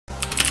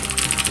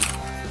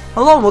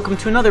Hello and welcome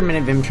to another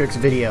Minute Vim Tricks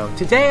video.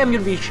 Today I'm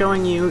going to be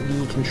showing you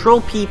the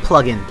Ctrl-P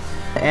plugin,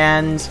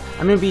 and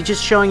I'm going to be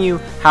just showing you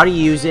how to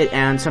use it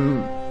and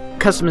some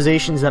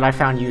customizations that I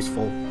found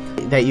useful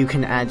that you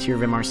can add to your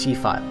vimrc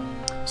file.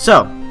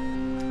 So,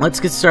 let's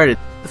get started.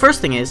 The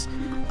first thing is,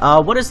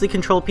 what is the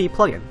Ctrl-P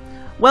plugin?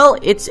 Well,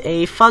 it's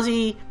a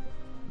fuzzy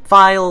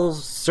file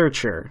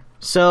searcher.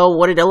 So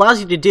what it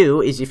allows you to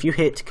do is if you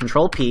hit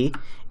Ctrl-P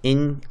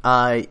in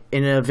a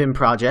Vim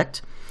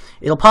project,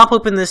 it'll pop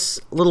open this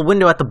little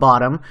window at the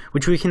bottom,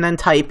 which we can then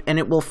type, and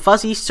it will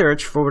fuzzy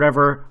search for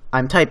whatever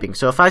I'm typing.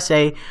 So if I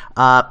say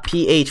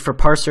ph for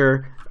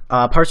parser.h,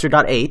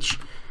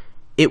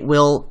 it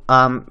will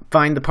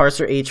find the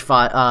parser.h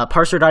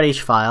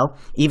file,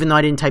 even though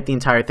I didn't type the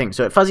entire thing.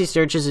 So it fuzzy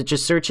searches, it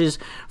just searches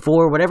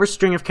for whatever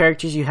string of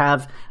characters you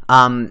have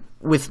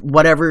with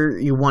whatever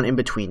you want in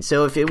between.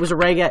 So if it was a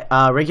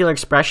regular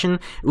expression,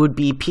 it would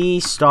be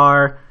p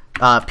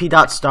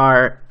dot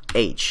star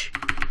h.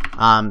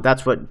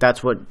 That's what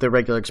the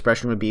regular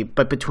expression would be,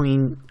 but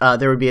between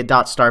there would be a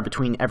dot star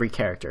between every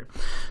character.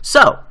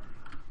 So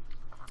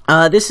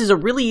this is a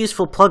really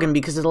useful plugin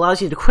because it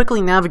allows you to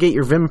quickly navigate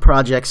your Vim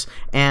projects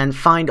and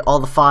find all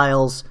the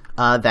files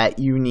that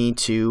you need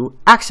to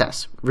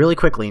access really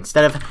quickly,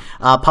 instead of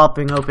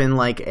popping open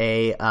like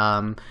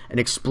an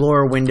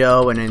Explorer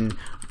window and then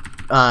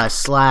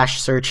slash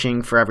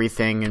searching for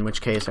everything, in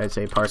which case I'd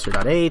say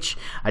parser.h,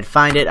 I'd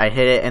find it, I'd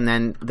hit it, and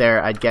then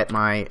there I'd get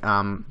my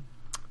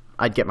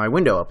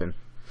window open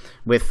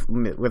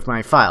with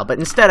my file. But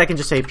instead I can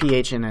just say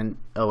ph and then,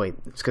 oh wait,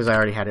 it's because I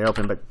already had it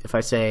open, but if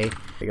I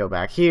go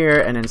back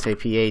here and then say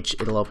ph,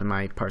 it'll open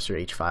my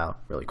parser.h file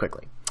really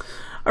quickly.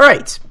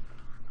 Alright,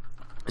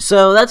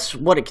 so that's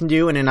what it can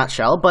do in a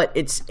nutshell, but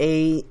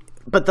the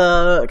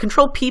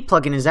Ctrl-P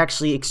plugin is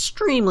actually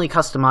extremely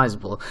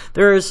customizable.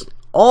 There's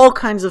all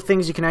kinds of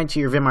things you can add to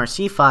your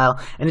vimrc file,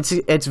 and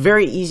it's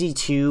very easy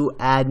to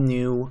add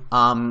new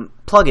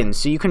plugins.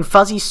 So you can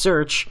fuzzy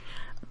search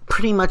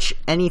pretty much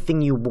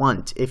anything you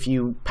want if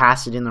you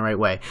pass it in the right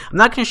way. I'm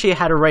not going to show you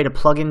how to write a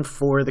plugin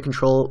for the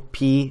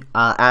Ctrl-P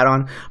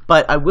add-on,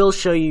 but I will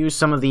show you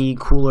some of the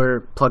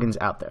cooler plugins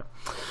out there.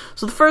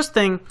 So the first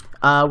thing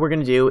we're going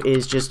to do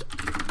is just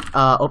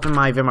open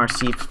my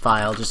vimrc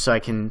file just so I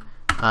can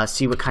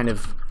see what kind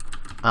of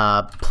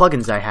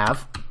plugins I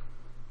have,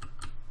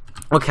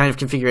 what kind of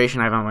configuration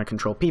I have on my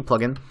Ctrl-P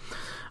plugin.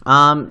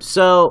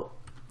 So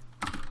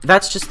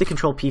that's just the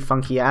Ctrl-P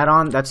funky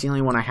add-on. That's the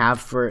only one I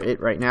have for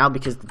it right now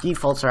because the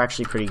defaults are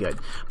actually pretty good.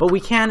 But we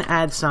can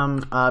add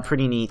some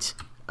pretty neat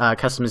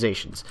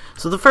customizations.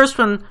 So the first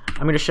one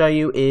I'm going to show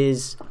you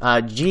is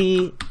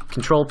G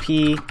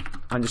Ctrl-P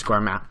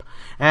 _ map.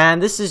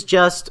 And this is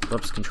just,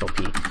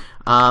 Ctrl-P.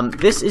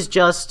 This is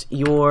just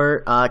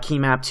your key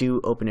map to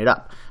open it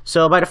up.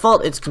 So by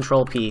default, it's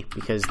Ctrl-P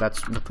because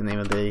that's what the name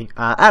of the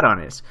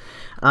add-on is.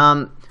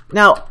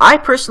 Now, I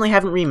personally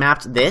haven't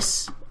remapped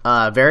this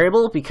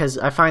variable because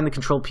I find the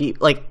Ctrl-P,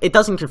 like, it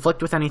doesn't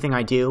conflict with anything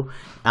I do.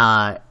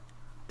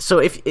 So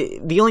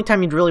the only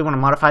time you'd really want to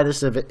modify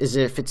this is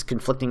if it's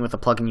conflicting with a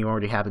plugin you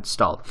already have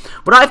installed.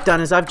 What I've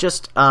done is I've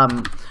just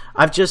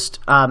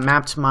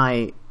mapped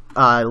my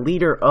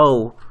leader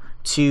O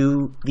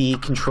to the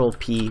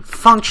Ctrl-P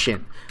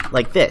function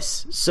like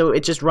this, so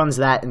it just runs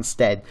that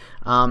instead.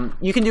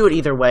 You can do it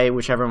either way,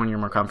 whichever one you're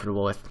more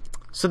comfortable with.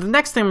 So the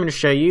next thing I'm going to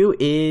show you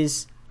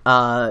is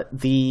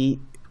the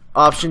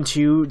option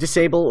to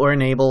disable or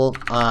enable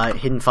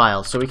hidden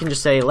files. So we can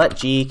just say let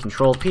G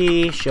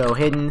Ctrl-P show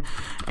hidden,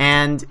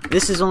 and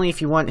this is only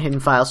if you want hidden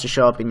files to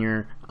show up in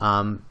your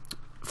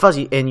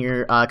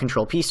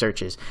Ctrl-P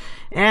searches.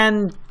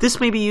 And this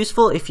may be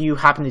useful if you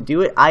happen to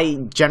do it.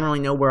 I generally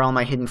know where all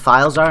my hidden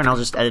files are, and I'll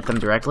just edit them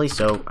directly.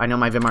 So I know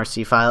my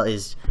vimrc file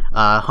is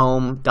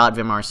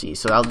home.vimrc,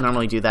 so I'll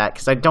normally do that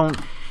because I don't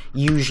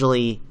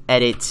usually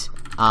edit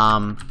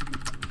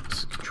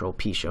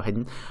Ctrl-P show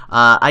hidden.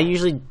 I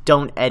usually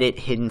don't edit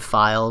hidden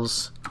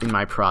files in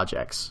my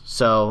projects.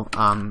 So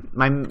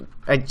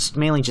it's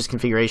mainly just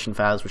configuration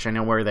files, which I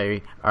know where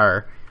they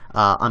are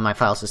on my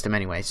file system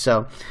anyway.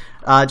 So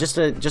just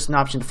an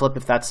option to flip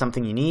if that's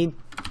something you need.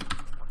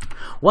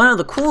 One of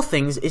the cool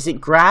things is it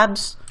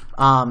grabs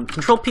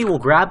Ctrl-P will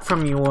grab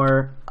from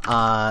your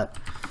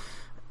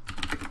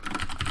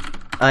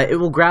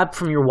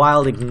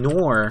wild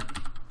ignore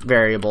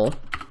variable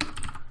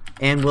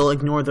and will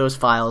ignore those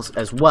files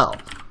as well.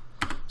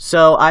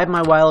 So I have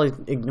my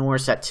wild ignore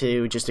set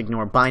to just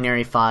ignore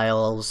binary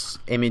files,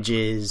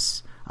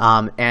 images,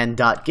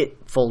 and .git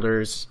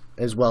folders,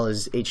 as well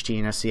as HT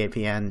and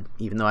SCAPN,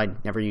 even though I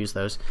never use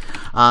those.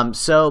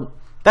 So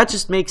that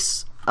just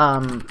makes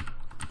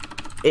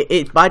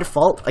it by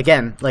default,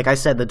 again, like I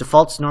said, the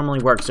defaults normally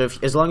work. So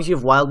as long as you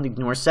have wild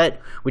ignore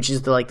set, which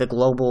is the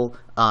global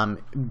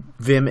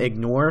vim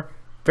ignore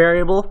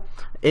variable,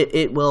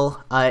 it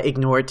will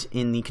ignore it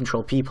in the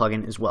Ctrl-P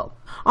plugin as well.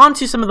 On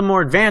to some of the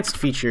more advanced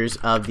features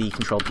of the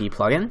Ctrl-P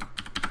plugin.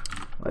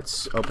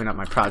 Let's open up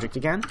my project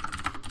again.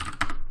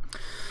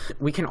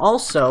 We can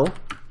also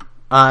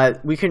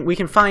we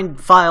can find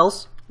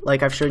files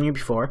like I've shown you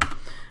before.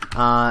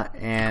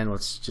 And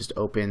let's just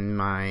open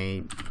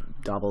my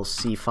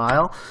 .c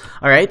file.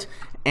 All right,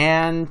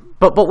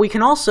 but we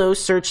can also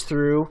search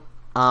through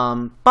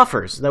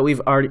buffers that we've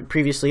already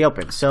previously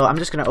opened. So I'm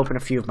just going to open a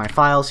few of my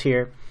files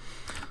here.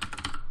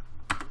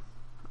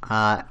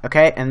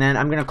 Okay, and then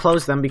I'm going to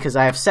close them because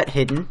I have set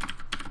hidden,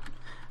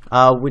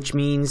 which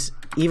means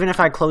even if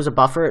I close a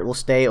buffer, it will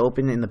stay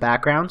open in the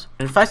background.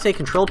 And if I say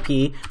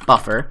Ctrl-P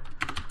buffer,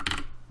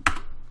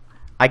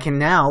 I can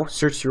now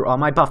search through all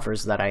my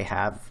buffers that I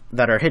have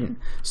that are hidden.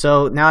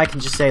 So now I can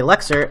just say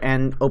Lexer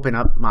and open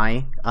up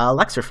my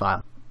Lexer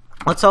file.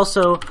 Let's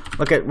also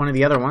look at one of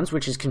the other ones,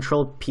 which is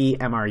Ctrl-P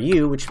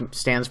MRU, which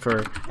stands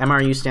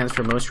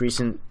for most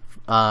recent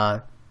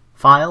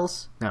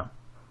files. No,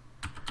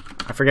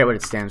 I forget what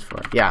it stands for.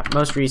 Yeah,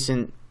 most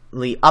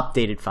recently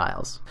updated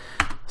files.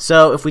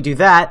 So if we do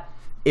that,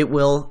 it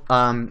will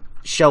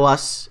show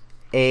us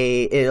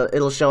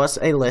it'll show us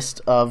a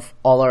list of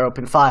all our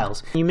open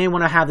files. You may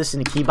want to have this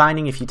in a key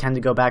binding if you tend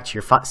to go back to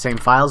your same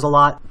files a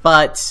lot,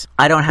 but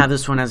I don't have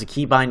this one as a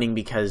key binding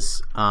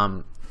because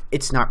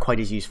it's not quite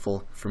as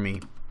useful for me.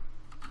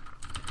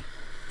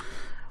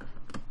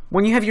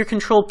 When you have your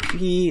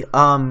Ctrl-P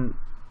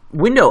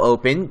window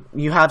open,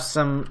 you have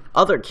some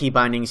other key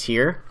bindings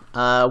here.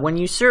 When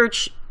you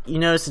search, you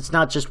notice it's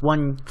not just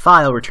one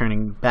file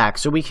returning back,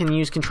 so we can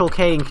use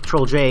Ctrl-K and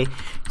Ctrl-J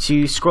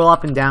to scroll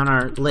up and down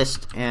our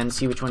list and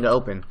see which one to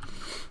open.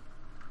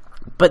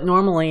 But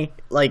normally,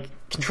 like,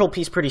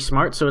 Ctrl-P is pretty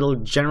smart, so it'll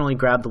generally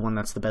grab the one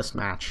that's the best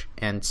match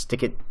and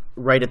stick it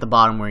right at the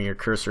bottom where your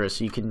cursor is,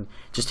 so you can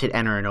just hit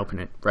enter and open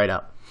it right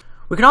up.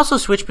 We can also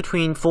switch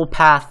between full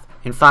path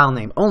and file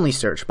name only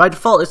search. By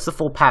default, it's the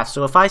full path.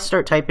 So if I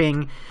start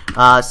typing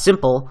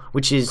simple,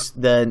 which is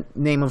the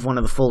name of one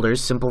of the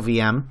folders, simple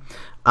VM,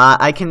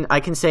 I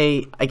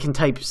can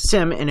type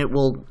sim and it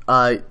will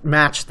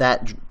match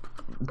that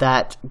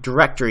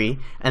directory,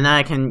 and then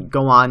I can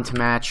go on to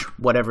match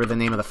whatever the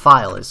name of the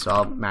file is. So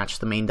I'll match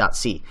the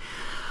main.c.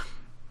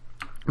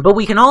 But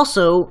we can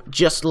also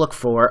just look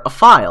for a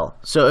file.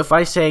 So if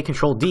I say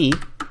Control-D,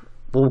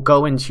 we'll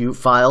go into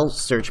file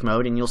search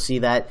mode, and you'll see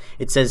that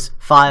it says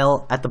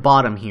file at the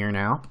bottom here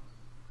now.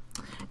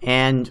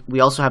 And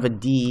we also have a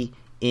D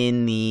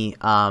in the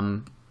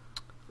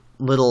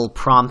little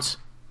prompt,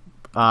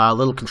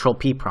 little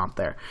Control-P prompt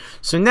there.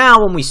 So now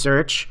when we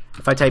search,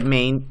 if I type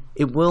main,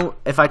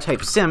 if I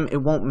type sim,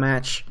 it won't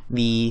match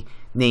the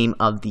name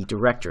of the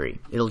directory.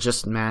 It'll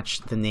just match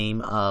the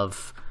name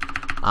of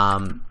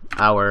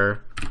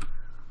our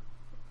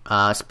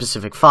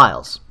specific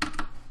files.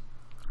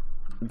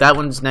 That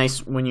one's nice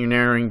when you're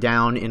narrowing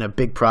down in a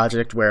big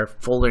project where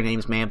folder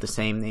names may have the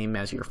same name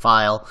as your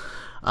file.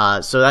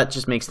 So that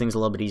just makes things a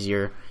little bit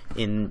easier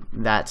in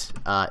that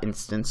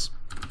instance.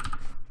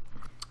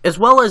 As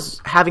well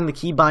as having the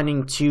key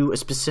binding to a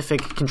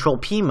specific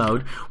Control-P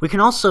mode, we can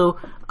also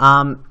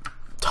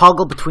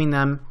toggle between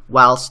them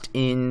whilst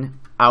in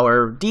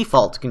our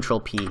default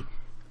Control-P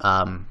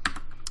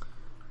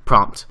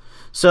prompt.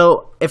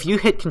 So if you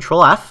hit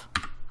Control-F,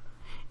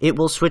 it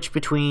will switch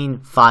between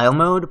file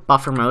mode,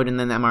 buffer mode, and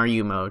then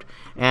MRU mode.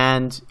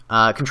 And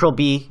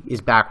Control-B is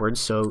backwards,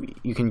 so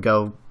you can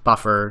go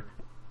buffer,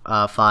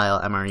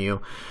 file,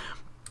 MRU.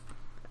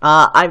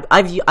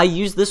 I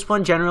use this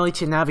one generally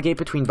to navigate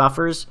between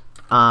buffers.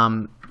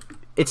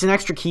 It's an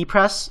extra key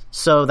press,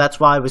 so that's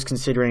why I was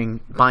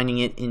considering binding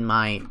it in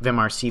my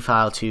vimrc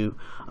file to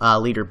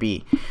leader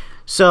B.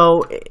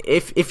 So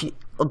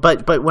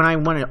but when I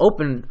want to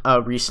open a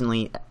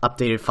recently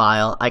updated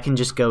file, I can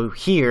just go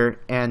here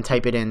and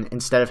type it in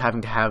instead of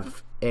having to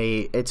have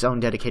its own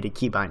dedicated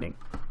key binding.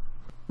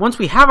 Once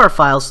we have our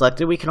file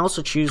selected, we can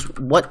also choose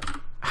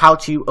how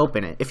to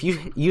open it. If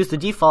you use the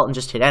default and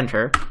just hit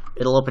enter,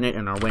 it'll open it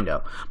in our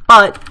window.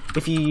 But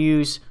if you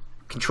use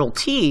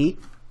Control-T,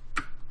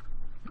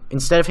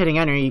 instead of hitting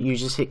enter, you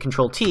just hit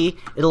Control-T,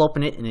 it'll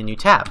open it in a new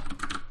tab.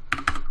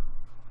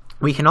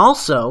 We can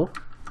also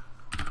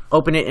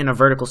open it in a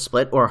vertical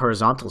split or a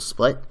horizontal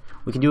split.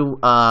 We can do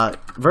a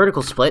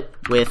vertical split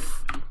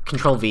with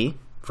Control-V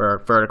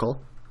for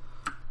vertical.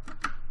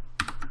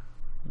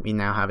 We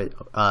now have it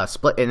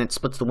split, and it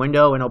splits the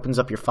window and opens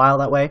up your file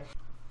that way.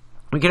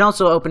 We can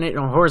also open it in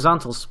a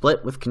horizontal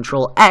split with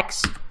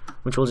Control-X,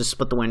 which will just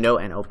split the window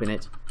and open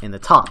it in the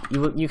top.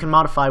 You can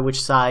modify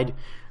which side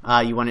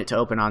you want it to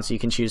open on, so you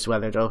can choose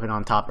whether to open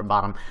on top or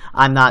bottom.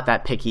 I'm not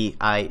that picky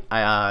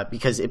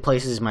because it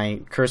places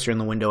my cursor in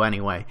the window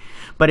anyway.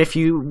 But if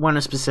you want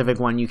a specific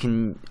one, you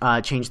can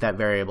change that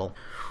variable.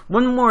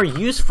 One more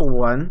useful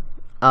one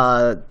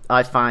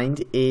I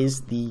find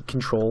is the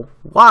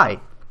Control-Y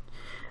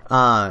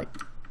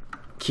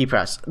key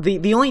press.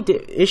 The only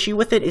issue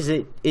with it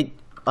is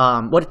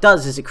what it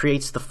does is it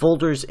creates the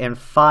folders and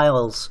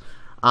files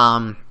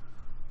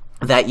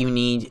that you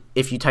need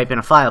if you type in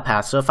a file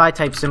path. So if I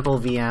type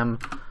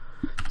simple.vm,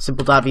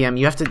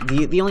 you have to.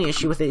 The only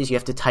issue with it is you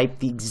have to type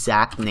the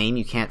exact name.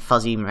 You can't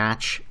fuzzy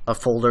match a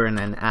folder and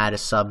then add a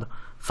sub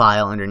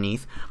file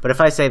underneath. But if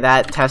I say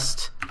that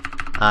test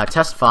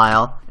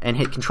file and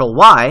hit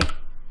Control-Y,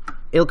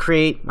 it'll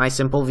create my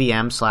simple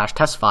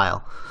VM/test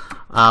file,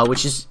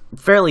 which is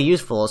fairly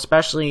useful,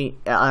 especially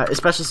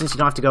since you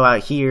don't have to go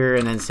out here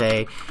and then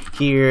say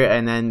here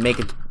and then make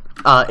it.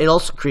 It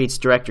also creates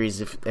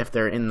directories if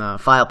they're in the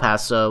file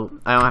path, so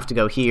I don't have to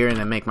go here and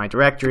then make my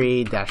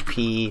directory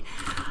 -p,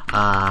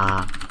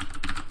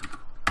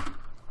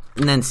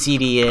 and then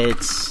cd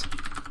it,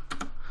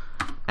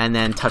 and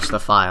then touch the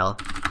file.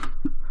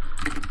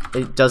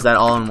 It does that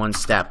all in one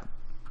step,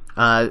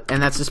 and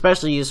that's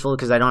especially useful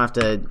because I don't have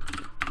to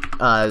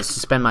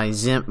suspend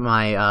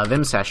my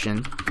Vim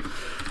session,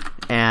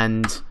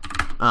 and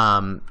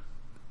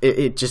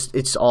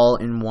it's all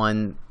in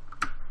one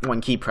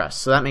key press,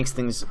 so that makes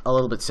things a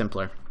little bit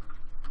simpler.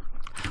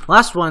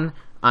 Last one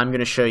I'm going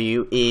to show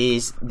you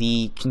is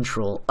the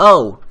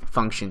Ctrl-O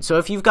function. So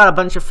if you've got a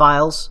bunch of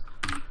files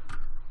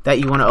that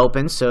you want to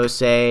open, so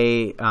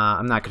say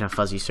I'm not going to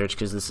fuzzy search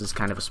because this is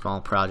kind of a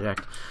small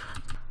project.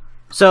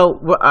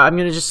 So I'm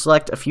going to just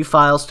select a few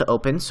files to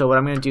open. So what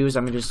I'm going to do is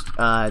I'm going to just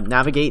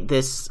navigate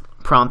this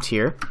prompt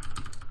here,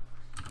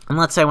 and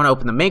let's say I want to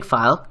open the make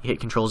file. You hit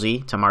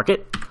Ctrl-Z to mark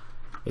it.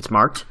 It's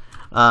marked.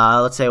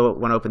 Let's say I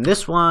want to open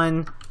this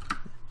one,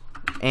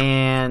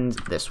 and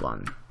this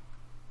one,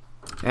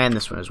 and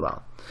this one as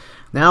well.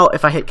 Now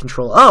if I hit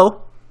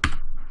Ctrl-O,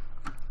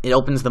 it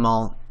opens them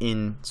all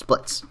in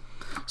splits.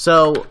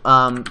 So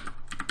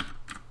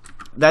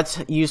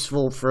that's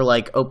useful for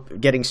like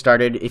getting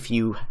started if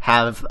you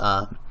have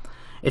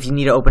if you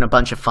need to open a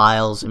bunch of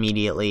files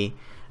immediately,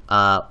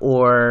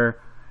 or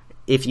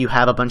if you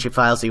have a bunch of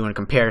files that you want to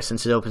compare,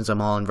 since it opens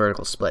them all in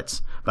vertical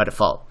splits by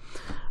default.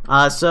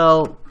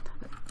 So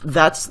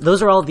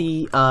those are all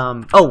the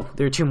oh,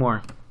 there are two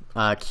more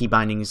key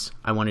bindings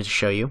I wanted to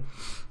show you.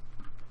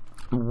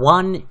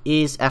 One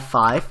is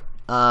F5.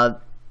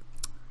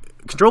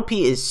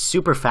 Ctrl-P is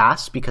super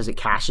fast because it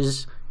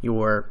caches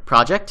your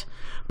project,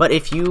 but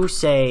if you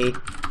say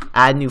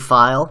add new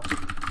file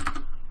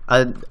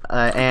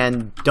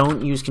and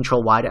don't use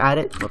Ctrl-Y to add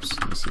it, whoops,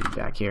 let me see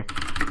back here,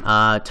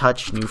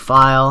 touch new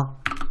file,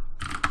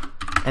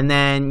 and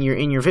then you're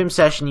in your Vim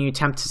session, you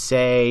attempt to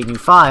say new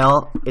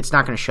file, it's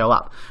not going to show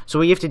up. So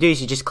what you have to do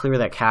is you just clear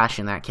that cache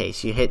in that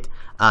case. You hit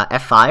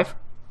F5,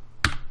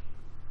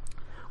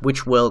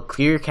 which will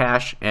clear your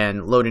cache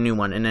and load a new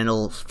one, and then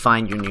it'll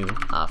find your new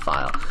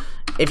file.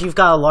 If you've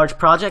got a large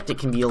project, it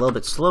can be a little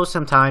bit slow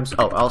sometimes.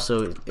 Oh,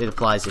 also it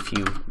applies if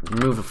you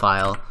remove a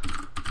file,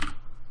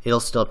 it'll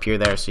still appear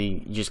there, so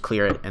you just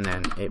clear it and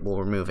then it will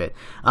remove it.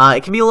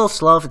 It can be a little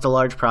slow if it's a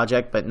large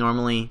project, but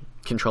normally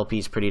Ctrl-P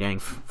is pretty dang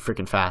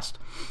freaking fast.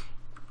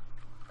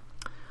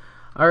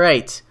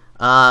 Alright,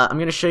 I'm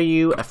going to show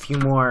you a few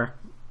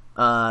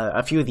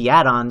of the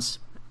add-ons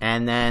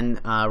and then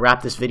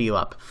wrap this video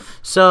up.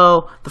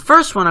 So the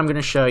first one I'm going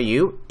to show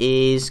you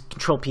is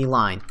Ctrl-P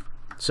line.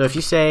 So if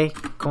you say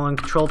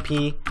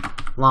Ctrl-P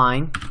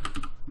line,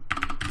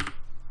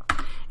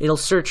 it'll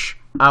search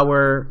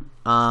our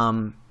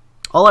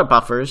all our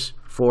buffers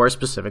for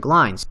specific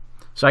lines.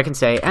 So I can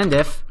say end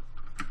if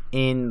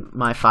in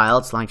my file,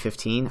 it's line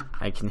 15.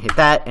 I can hit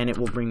that and it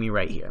will bring me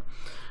right here.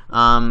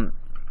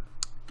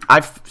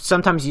 I've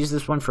sometimes used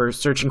this one for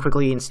searching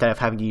quickly instead of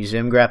having to use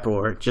vimgrep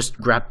or just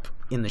grep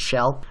in the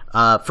shell.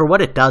 For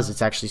what it does,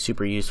 it's actually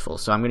super useful.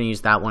 So I'm going to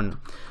use that one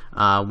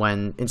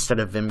when instead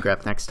of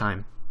vimgrep next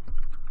time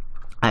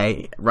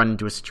I run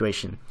into a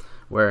situation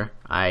where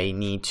I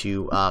need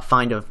to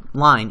find a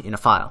line in a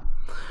file.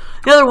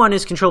 The other one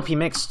is Ctrl-P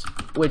mixed,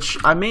 which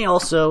I may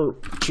also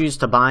choose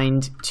to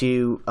bind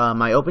to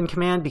my open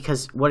command,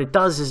 because what it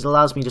does is it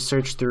allows me to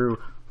search through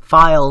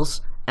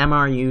files,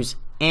 MRUs,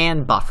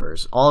 and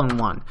buffers all in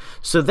one.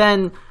 So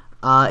then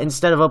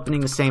instead of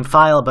opening the same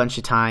file a bunch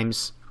of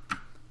times,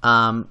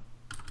 so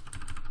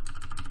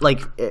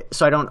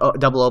I don't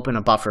double open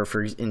a buffer,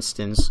 for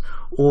instance,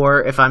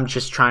 or if I'm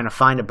just trying to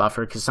find a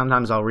buffer, because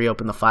sometimes I'll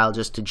reopen the file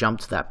just to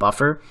jump to that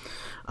buffer.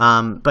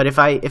 But if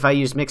I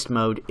use mixed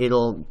mode,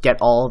 it'll get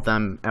all of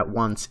them at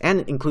once,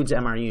 and it includes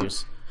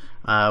MRUs,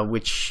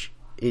 which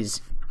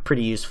is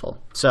pretty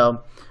useful.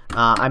 So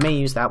I may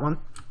use that one.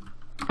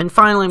 And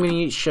finally, I'm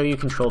going to show you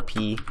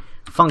Ctrl-P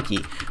funky.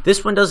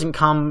 This one doesn't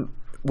come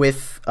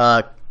with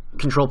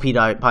Ctrl-P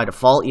by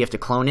default. You have to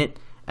clone it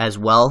as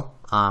well,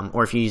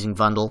 or if you're using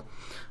Vundle,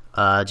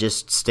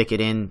 just stick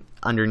it in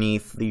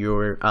underneath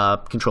your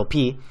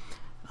Ctrl-P.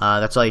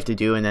 That's all you have to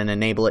do, and then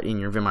enable it in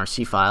your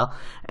vimrc file.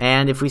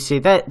 And if we say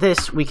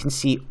this, we can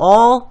see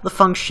all the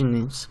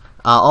functions,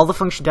 all the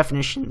function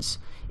definitions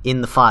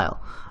in the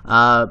file,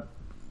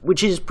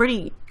 which is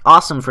pretty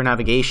awesome for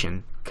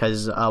navigation.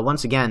 Because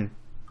once again,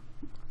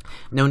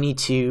 no need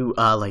to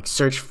like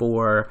search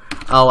for.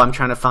 Oh, I'm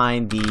trying to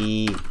find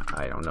the.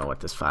 I don't know what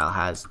this file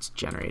has. It's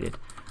generated.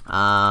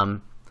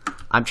 I'm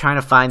trying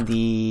to find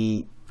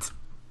the.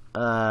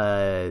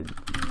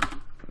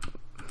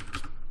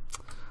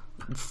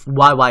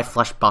 YY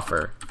flush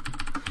buffer.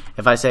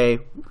 If I say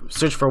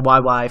search for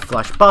YY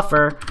flush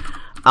buffer,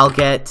 I'll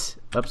get,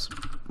 oops,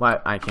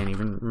 I can't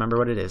even remember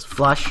what it is,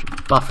 flush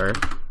buffer.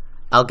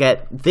 I'll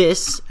get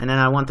this, and then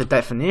I want the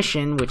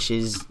definition, which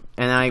is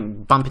and then I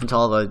bump into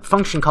all the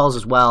function calls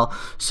as well.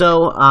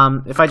 So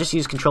if I just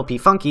use Ctrl-P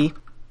funky,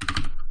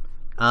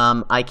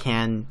 I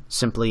can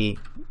simply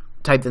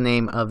type the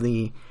name of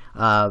the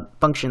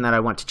function that I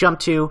want to jump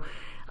to.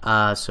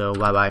 So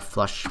bye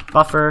flush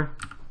buffer,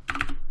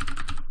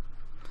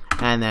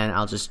 and then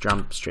I'll just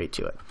jump straight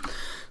to it.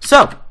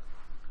 So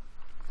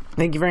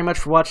thank you very much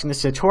for watching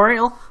this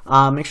tutorial.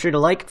 Make sure to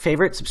like,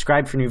 favorite,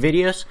 subscribe for new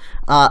videos.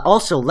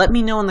 Also, let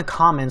me know in the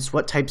comments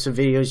what types of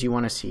videos you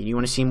want to see. Do you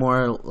want to see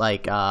more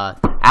like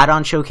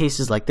add-on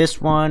showcases like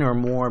this one, or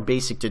more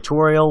basic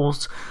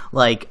tutorials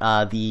like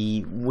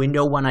the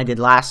window one I did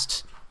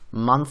last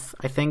month,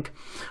 I think,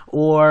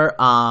 or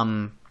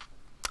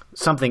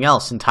something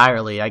else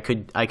entirely? I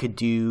could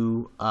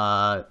do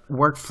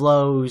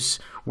workflows,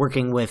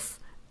 working with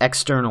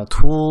external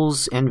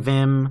tools in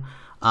Vim,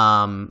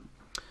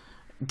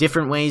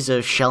 different ways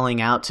of shelling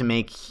out to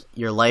make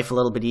your life a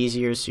little bit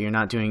easier so you're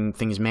not doing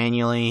things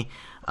manually,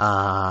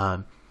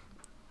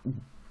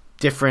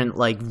 different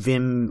like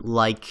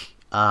Vim-like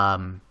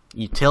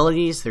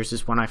utilities. There's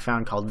this one I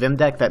found called Vim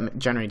Deck that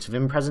generates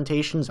Vim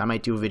presentations. I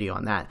might do a video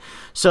on that.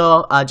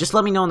 So just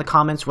let me know in the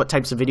comments what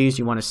types of videos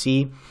you want to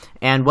see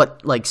and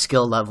what like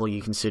skill level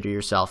you consider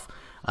yourself,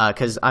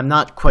 because I'm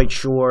not quite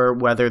sure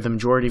whether the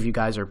majority of you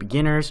guys are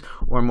beginners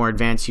or more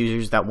advanced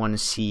users that want to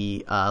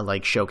see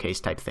like showcase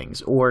type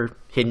things or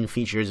hidden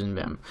features in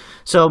Vim.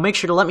 So make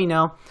sure to let me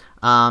know,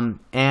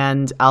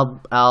 and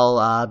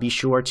I'll be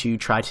sure to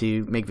try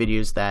to make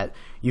videos that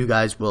you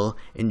guys will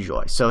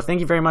enjoy. So thank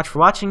you very much for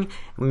watching,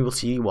 and we will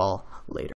see you all later.